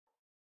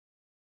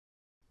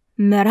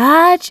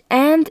Miraj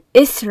and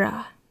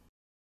Isra.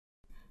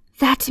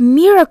 That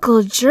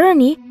miracle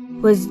journey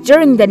was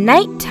during the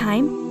night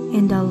time,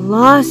 and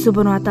Allah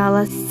subhanahu wa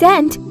ta'ala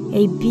sent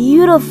a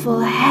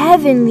beautiful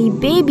heavenly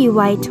baby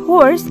white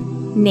horse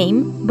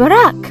named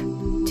Barak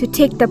to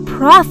take the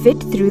Prophet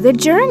through the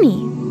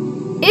journey.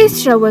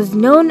 Isra was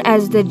known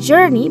as the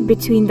journey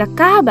between the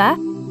Kaaba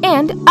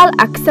and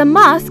Al-Aqsa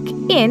Mosque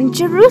in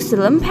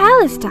Jerusalem,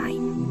 Palestine.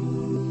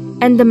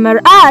 And the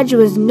Miraj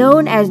was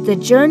known as the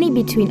journey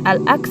between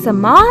Al-Aqsa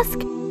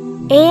Mosque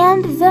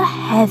and the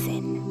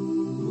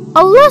heaven.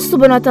 Allah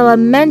subhanahu wa ta'ala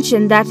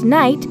mentioned that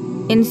night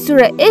in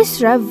Surah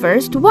Isra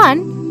verse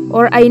 1,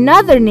 or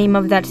another name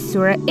of that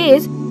surah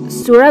is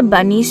Surah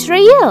Bani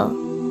Israel.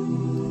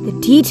 The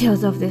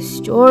details of this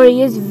story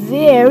is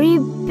very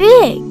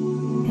big,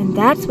 and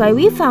that's why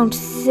we found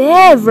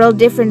several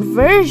different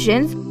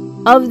versions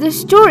of the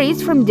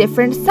stories from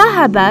different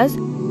Sahabas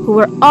who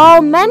were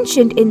all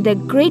mentioned in the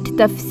great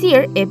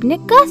tafsir Ibn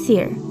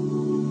Kathir.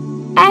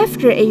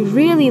 After a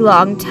really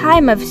long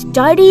time of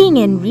studying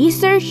and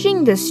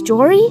researching the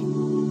story,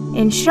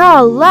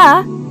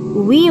 inshallah,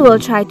 we will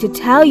try to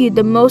tell you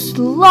the most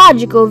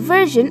logical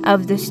version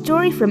of the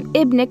story from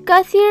Ibn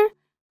Kathir,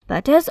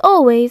 but as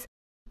always,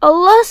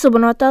 Allah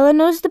subhanahu wa ta'ala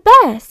knows the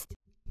best.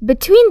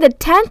 Between the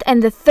 10th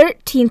and the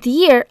 13th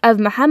year of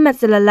Muhammad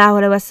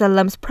sallallahu alaihi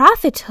wasallam's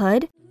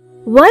prophethood,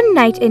 one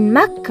night in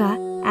Mecca,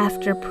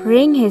 after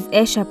praying his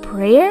Isha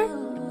prayer,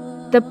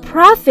 the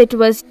Prophet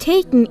was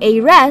taking a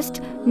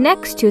rest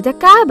next to the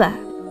Kaaba.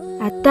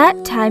 At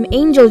that time,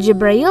 Angel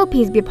Jibreel,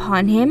 peace be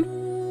upon him,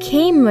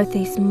 came with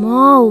a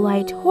small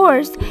white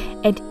horse,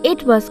 and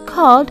it was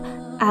called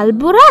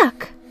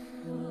Al-Burak.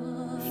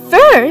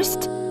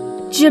 First,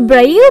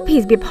 Jibreel,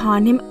 peace be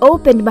upon him,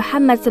 opened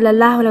Muhammad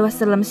sallallahu alaihi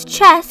wasallam's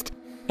chest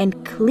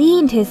and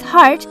cleaned his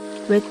heart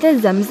with the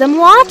Zamzam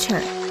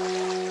water.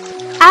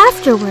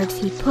 Afterwards,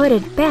 he put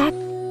it back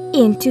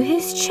into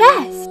his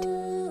chest.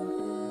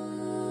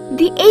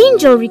 The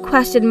angel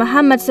requested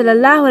Muhammad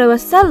sallallahu alaihi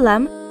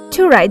wasallam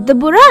to ride the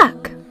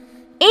Burak.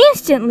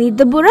 Instantly,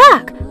 the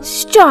Burak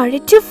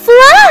started to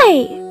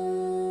fly.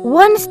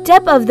 One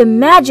step of the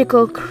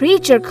magical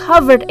creature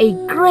covered a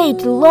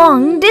great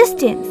long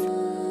distance,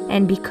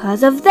 and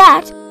because of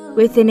that,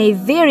 within a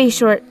very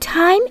short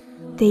time,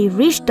 they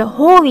reached the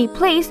holy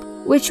place,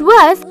 which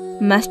was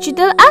Masjid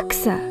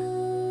al-Aqsa.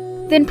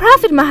 Then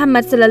Prophet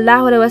Muhammad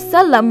sallallahu alaihi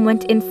wasallam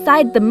went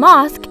inside the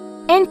mosque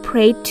and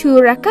prayed 2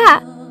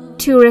 rak'ah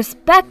to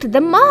respect the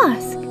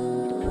mosque.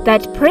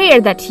 That prayer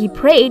that he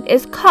prayed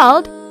is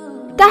called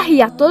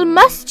Tahiyatul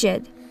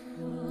Masjid.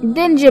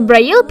 Then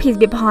Jibreel, peace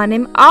be upon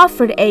him,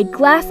 offered a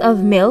glass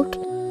of milk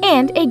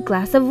and a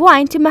glass of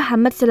wine to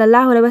Muhammad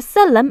sallallahu alaihi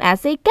wasallam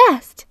as a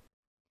guest.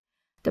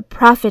 The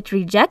Prophet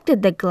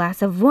rejected the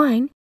glass of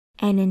wine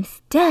and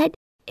instead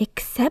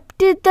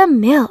accepted the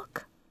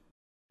milk.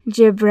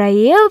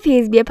 Jibreel,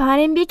 peace be upon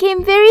him,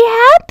 became very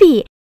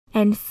happy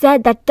and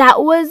said that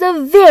that was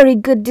a very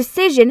good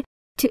decision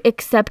to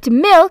accept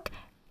milk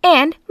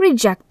and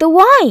reject the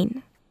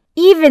wine.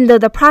 Even though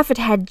the Prophet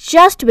had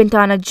just went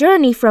on a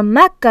journey from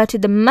Mecca to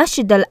the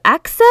Masjid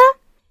al-Aqsa,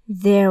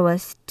 there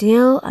was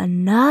still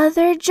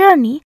another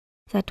journey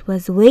that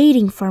was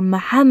waiting for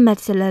Muhammad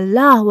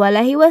sallallahu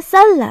alaihi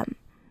wasallam.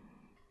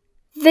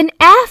 Then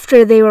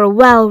after they were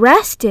well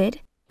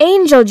rested,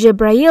 Angel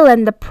Jibreel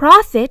and the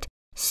Prophet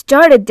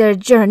started their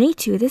journey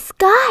to the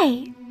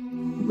sky.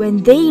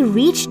 When they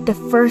reached the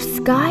first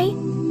sky,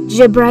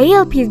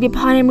 Jibreel, peace be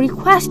upon him,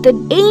 requested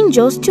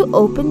angels to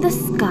open the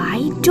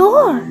sky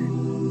door.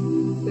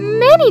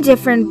 Many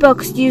different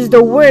books use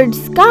the word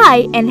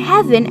sky and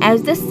heaven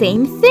as the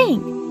same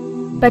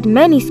thing, but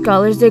many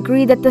scholars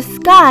agree that the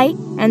sky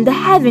and the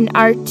heaven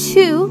are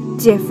 2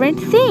 different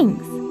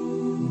things.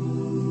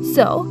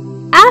 So,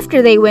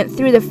 after they went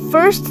through the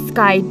first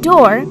sky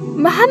door,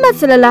 Muhammad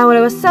sallallahu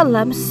alaihi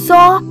wasallam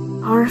saw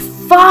our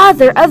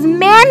father of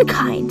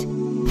mankind,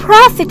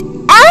 Prophet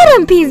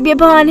Adam, peace be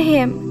upon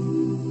him.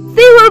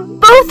 They were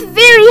both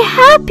very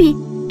happy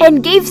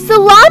and gave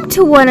salam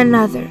to one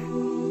another.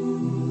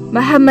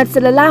 Muhammad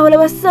sallallahu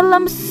alaihi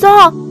wasallam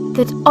saw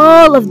that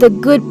all of the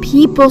good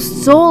people's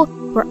soul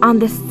were on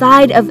the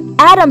side of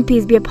Adam,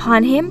 peace be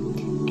upon him,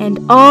 and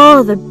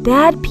all the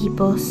bad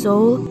people's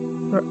soul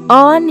were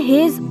on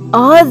his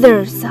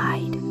other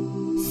side.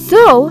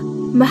 So,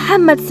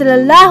 Muhammad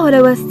sallallahu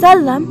alaihi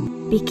wasallam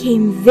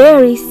became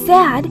very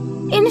sad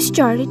and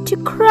started to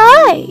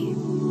cry.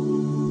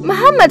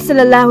 Muhammad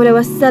sallallahu alaihi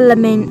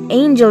wasallam and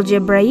Angel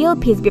Jibreel,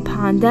 peace be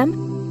upon them,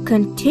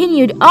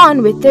 continued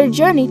on with their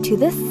journey to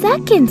the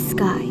second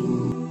sky.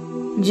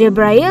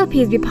 Jibreel,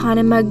 peace be upon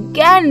him,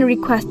 again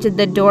requested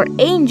the door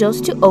angels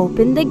to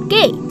open the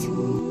gate.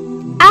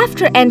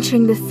 After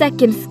entering the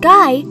second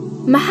sky,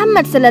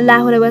 Muhammad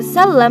sallallahu alaihi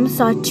wasallam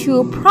saw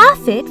 2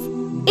 prophets,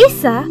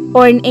 Isa,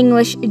 or in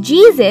English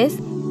Jesus,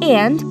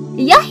 and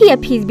Yahya,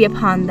 peace be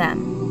upon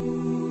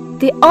them.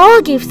 They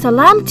all gave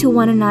salam to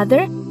one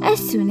another as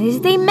soon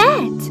as they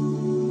met.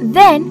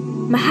 Then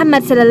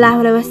Muhammad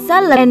sallallahu alaihi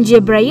wasallam and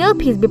Jibreel,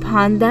 peace be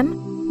upon them,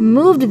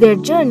 moved their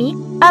journey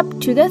up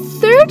to the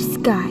third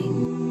sky.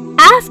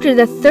 after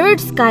the third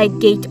sky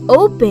gate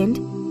opened,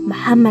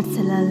 Muhammad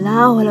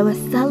sallallahu alaihi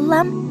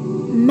wasallam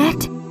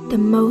met the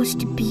most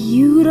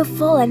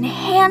beautiful and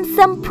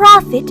handsome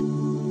prophet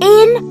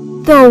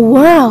in the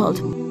world,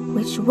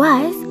 which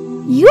was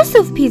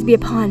Yusuf, peace be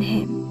upon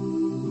him.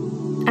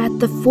 At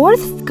the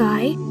fourth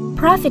sky,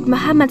 Prophet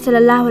Muhammad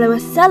sallallahu alaihi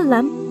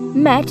wasallam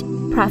met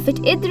Prophet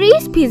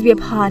Idris, peace be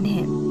upon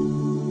him.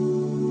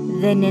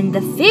 Then in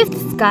the fifth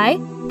sky,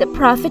 the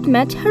Prophet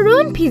met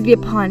Harun, peace be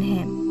upon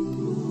him.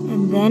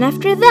 And then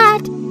after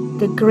that,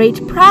 the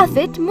great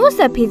Prophet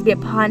Musa, peace be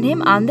upon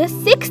him, on the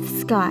sixth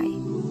sky.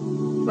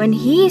 When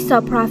he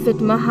saw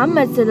Prophet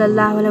Muhammad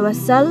sallallahu alaihi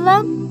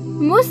wasallam,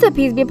 Musa,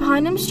 peace be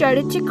upon him,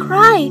 started to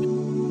cry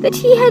that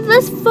he had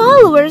less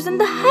followers in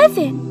the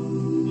heaven.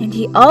 And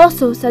he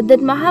also said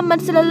that Muhammad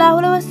sallallahu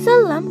alaihi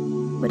wasallam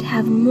would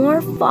have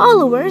more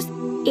followers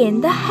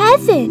in the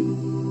heaven.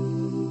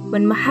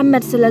 When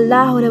Muhammad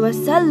sallallahu alaihi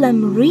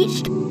wasallam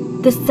reached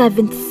the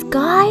seventh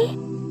sky,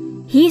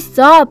 he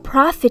saw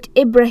Prophet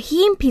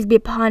Ibrahim, peace be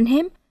upon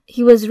him.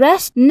 He was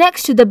resting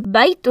next to the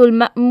Baytul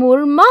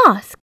Ma'mur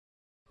mosque,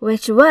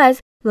 which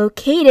was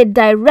located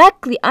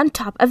directly on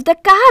top of the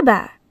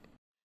Kaaba.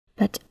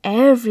 But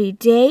every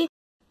day,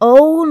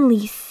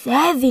 only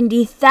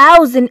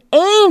 70,000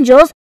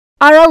 angels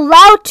are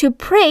allowed to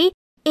pray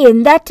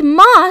in that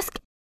mosque,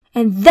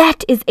 and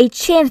that is a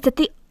chance that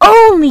they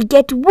only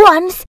get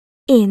once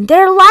in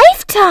their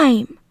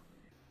lifetime.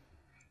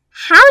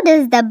 How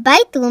does the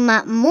Baytul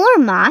Ma'mur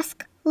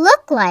mosque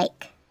look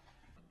like?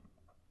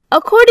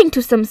 According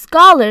to some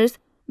scholars,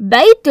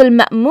 Baytul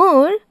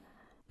Ma'mur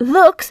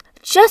looks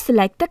just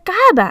like the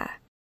Kaaba.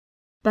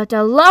 But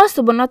Allah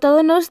subhanahu wa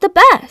ta'ala knows the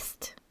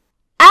best.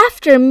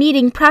 After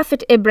meeting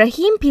Prophet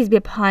Ibrahim, peace be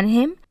upon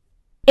him,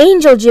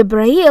 Angel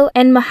Jibreel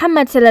and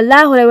Muhammad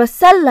sallallahu alaihi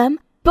wasallam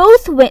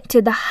both went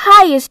to the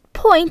highest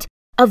point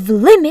of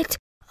limit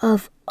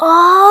of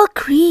all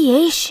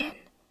creation.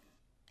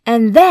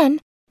 And then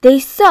they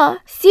saw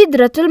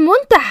Sidratul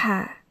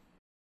Muntaha,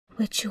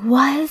 which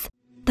was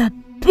the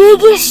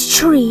biggest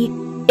tree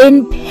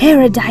in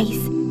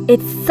paradise.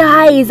 Its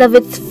size of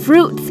its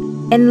fruits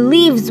and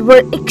leaves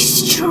were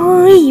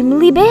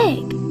extremely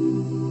big.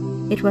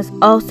 It was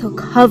also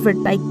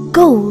covered by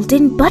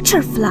golden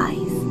butterflies.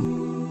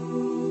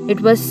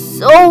 It was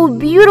so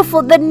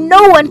beautiful that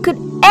no one could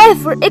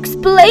ever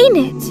explain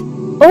it.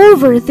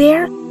 Over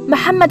there,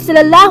 Muhammad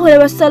sallallahu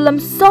alaihi wasallam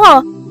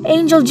saw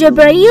Angel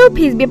Jibreel,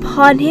 peace be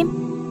upon him,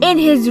 in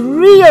his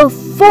real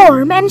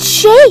form and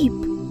shape.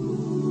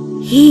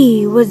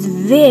 He was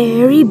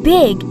very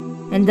big,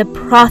 and the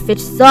Prophet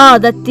saw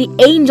that the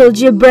Angel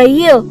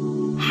Jibreel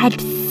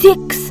had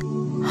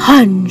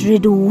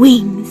 600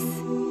 wings.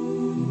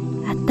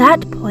 At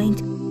that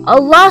point,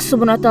 Allah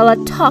subhanahu wa ta'ala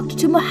talked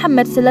to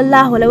Muhammad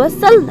sallallahu alaihi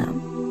wasallam.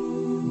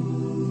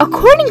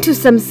 According to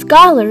some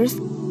scholars,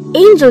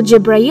 Angel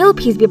Jibreel,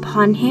 peace be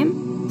upon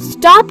him,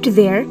 stopped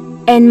there,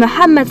 and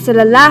Muhammad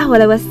sallallahu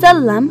alaihi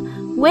wasallam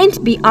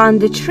went beyond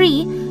the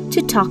tree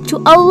to talk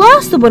to Allah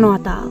subhanahu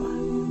wa ta'ala.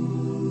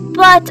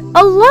 But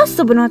Allah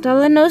subhanahu wa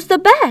ta'ala knows the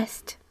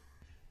best.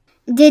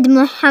 Did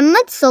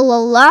Muhammad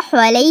sallallahu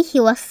alayhi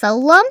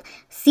wasallam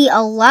see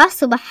Allah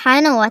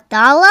subhanahu wa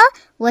ta'ala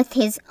with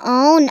his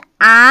own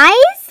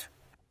eyes?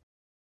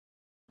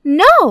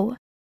 No,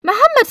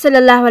 Muhammad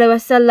sallallahu alaihi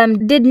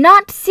wasallam did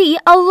not see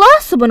Allah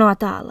subhanahu wa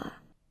ta'ala.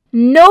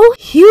 No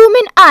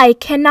human eye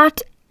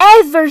cannot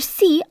ever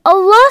see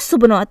Allah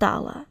subhanahu wa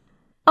ta'ala.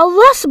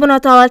 Allah subhanahu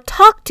wa ta'ala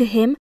talked to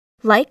him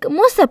like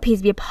Musa,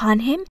 peace be upon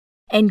him,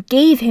 and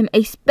gave him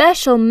a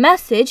special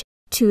message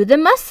to the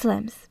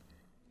Muslims.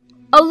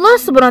 Allah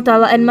subhanahu wa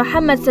ta'ala and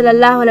Muhammad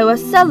sallallahu alaihi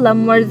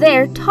wasallam were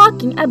there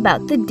talking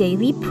about the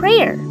daily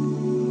prayer.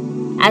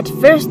 At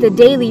first, the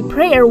daily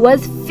prayer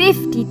was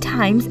 50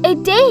 times a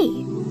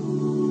day.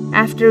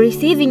 After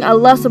receiving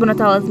Allah subhanahu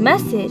wa ta'ala's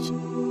message,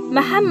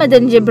 Muhammad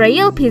and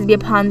Jibreel, peace be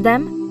upon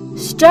them,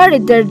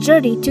 started their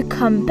journey to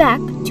come back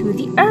to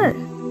the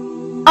earth.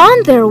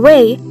 On their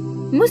way,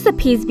 Musa,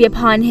 peace be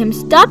upon him,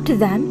 stopped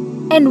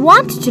them and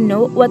wanted to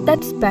know what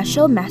that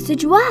special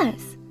message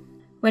was.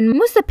 When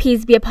Musa,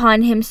 peace be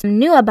upon him,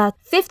 knew about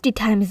 50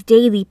 times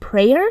daily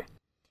prayer,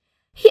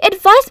 he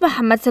advised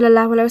Muhammad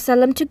sallallahu alaihi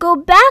wasallam to go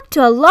back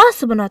to Allah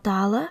subhanahu wa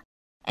ta'ala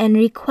and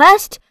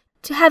request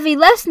to have a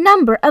less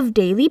number of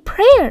daily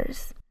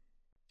prayers.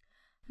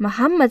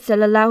 Muhammad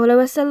sallallahu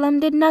alaihi wasallam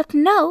did not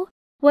know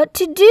what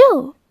to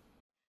do.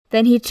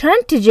 Then he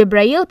turned to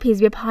Jibreel,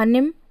 peace be upon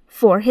him,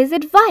 for his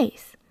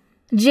advice.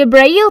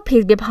 Jibreel,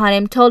 peace be upon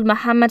him, told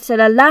Muhammad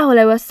sallallahu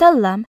alaihi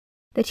wasallam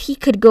that he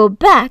could go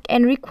back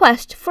and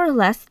request for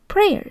less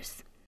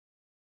prayers.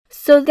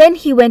 So then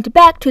he went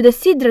back to the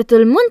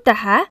Sidratul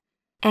Muntaha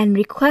and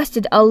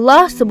requested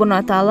Allah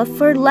subhanahu wa ta'ala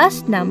for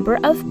less number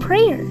of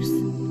prayers.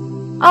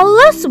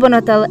 Allah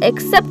subhanahu wa ta'ala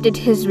accepted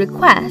his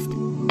request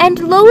and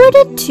lowered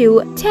it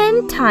to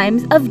 10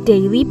 times of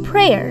daily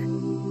prayer.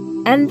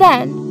 And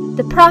then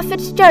the Prophet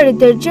started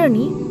their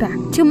journey back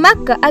to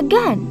Mecca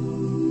again.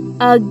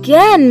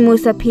 Again,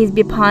 Musa, peace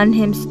be upon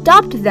him,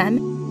 stopped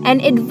them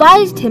and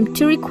advised him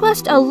to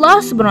request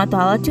Allah subhanahu wa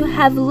ta'ala to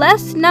have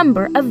less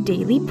number of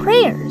daily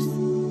prayers.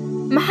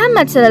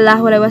 Muhammad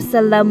sallallahu alaihi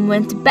wasallam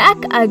went back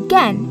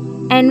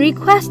again and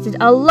requested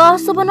Allah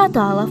subhanahu wa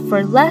ta'ala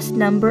for less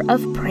number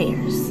of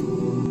prayers.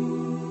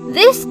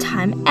 This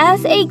time,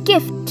 as a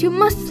gift to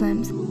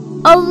Muslims,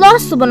 Allah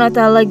subhanahu wa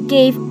ta'ala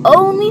gave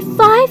only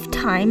 5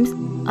 times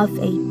of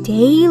a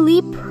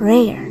daily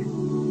prayer.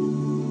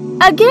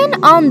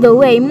 Again on the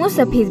way,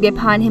 Musa, peace be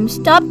upon him,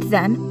 stopped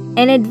them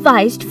and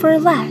advised for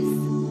less.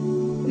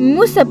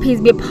 Musa, peace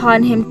be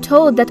upon him,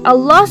 told that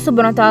Allah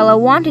subhanahu wa ta'ala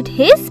wanted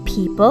his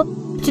people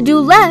to do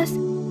less,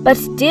 but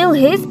still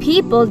his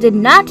people did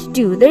not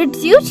do their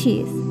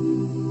duties.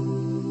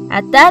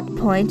 At that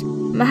point,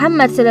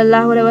 Muhammad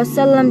sallallahu alaihi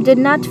wasallam did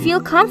not feel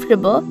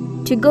comfortable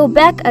to go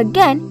back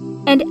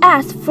again and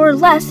ask for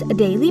less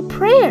daily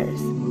prayers.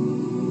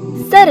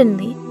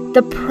 Suddenly,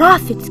 the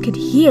prophets could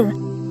hear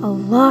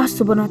Allah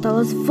subhanahu wa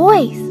ta'ala's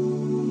voice.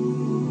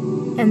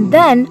 And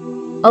then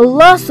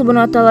Allah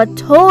subhanahu wa ta'ala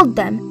told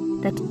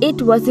them that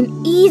it was an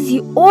easy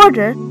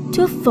order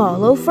to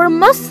follow for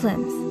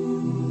Muslims.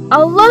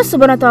 Allah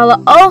subhanahu wa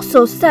ta'ala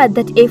also said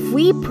that if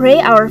we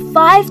pray our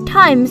 5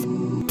 times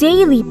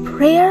daily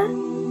prayer,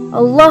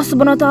 Allah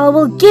subhanahu wa ta'ala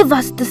will give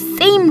us the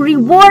same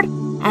reward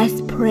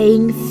as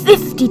praying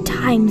 50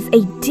 times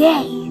a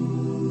day.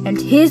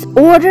 And his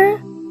order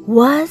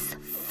was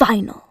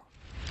final.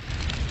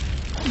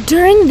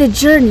 During the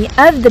journey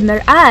of the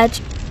Miraj,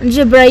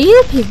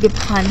 Jibreel, peace be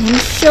upon him,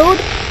 showed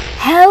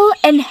hell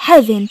and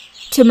heaven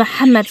to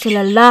Muhammad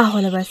sallallahu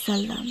alaihi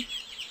wasallam.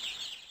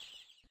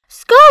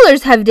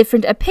 Scholars have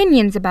different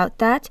opinions about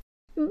that,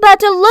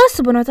 but Allah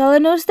subhanahu wa ta'ala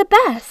knows the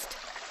best.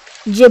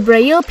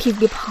 Jibreel, peace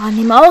be upon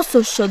him,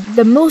 also showed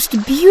the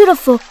most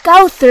beautiful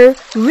Kawthar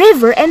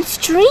river and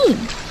stream,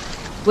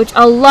 which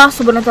Allah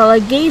subhanahu wa ta'ala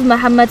gave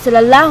Muhammad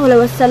sallallahu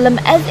alaihi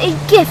wasallam as a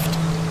gift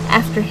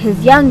after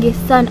his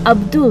youngest son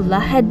Abdullah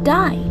had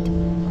died.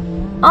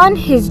 On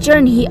his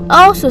journey, he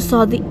also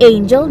saw the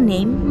angel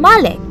named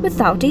Malik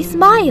without a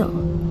smile.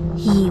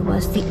 He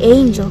was the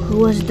angel who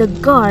was the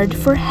guard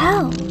for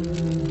hell.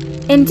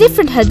 In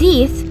different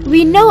hadith,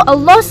 we know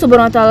Allah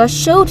subhanahu wa ta'ala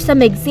showed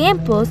some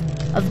examples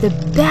of the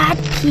bad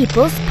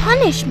people's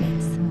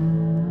punishments.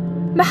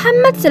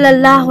 Muhammad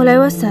sallallahu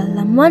alaihi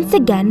wasallam once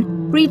again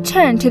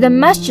returned to the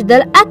Masjid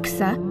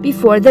al-Aqsa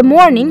before the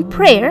morning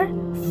prayer,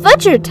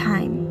 Fajr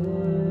time.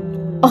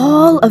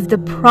 All of the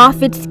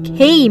prophets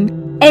came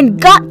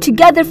and got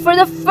together for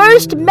the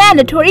first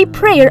mandatory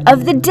prayer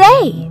of the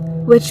day,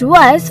 which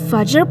was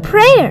Fajr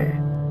prayer.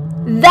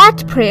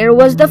 That prayer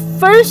was the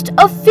first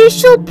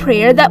official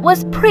prayer that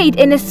was prayed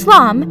in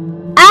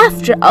Islam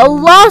after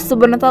Allah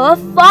subhanahu wa ta'ala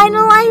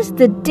finalized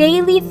the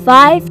daily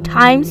 5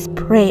 times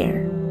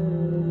prayer.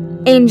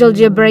 Angel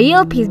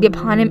Jibreel, peace be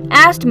upon him,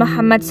 asked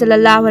Muhammad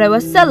sallallahu alaihi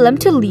wasallam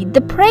to lead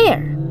the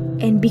prayer.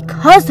 And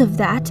because of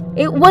that,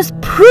 it was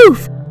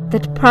proof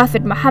that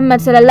Prophet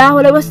Muhammad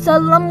sallallahu alaihi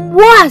wasallam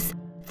was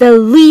the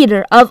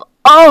leader of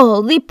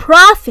all the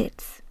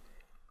prophets.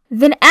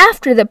 Then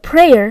after the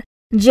prayer,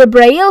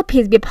 Jibreel,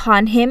 peace be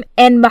upon him,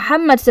 and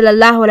Muhammad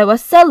sallallahu alaihi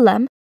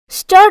wasallam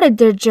started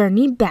their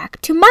journey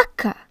back to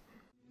Mecca.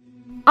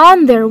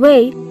 On their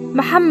way,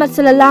 Muhammad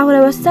sallallahu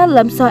alaihi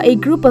wasallam saw a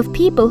group of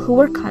people who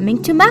were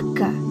coming to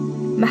Mecca.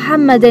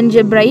 Muhammad and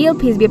Jibreel,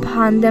 peace be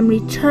upon them,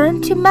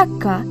 returned to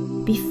Mecca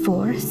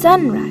before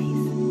sunrise.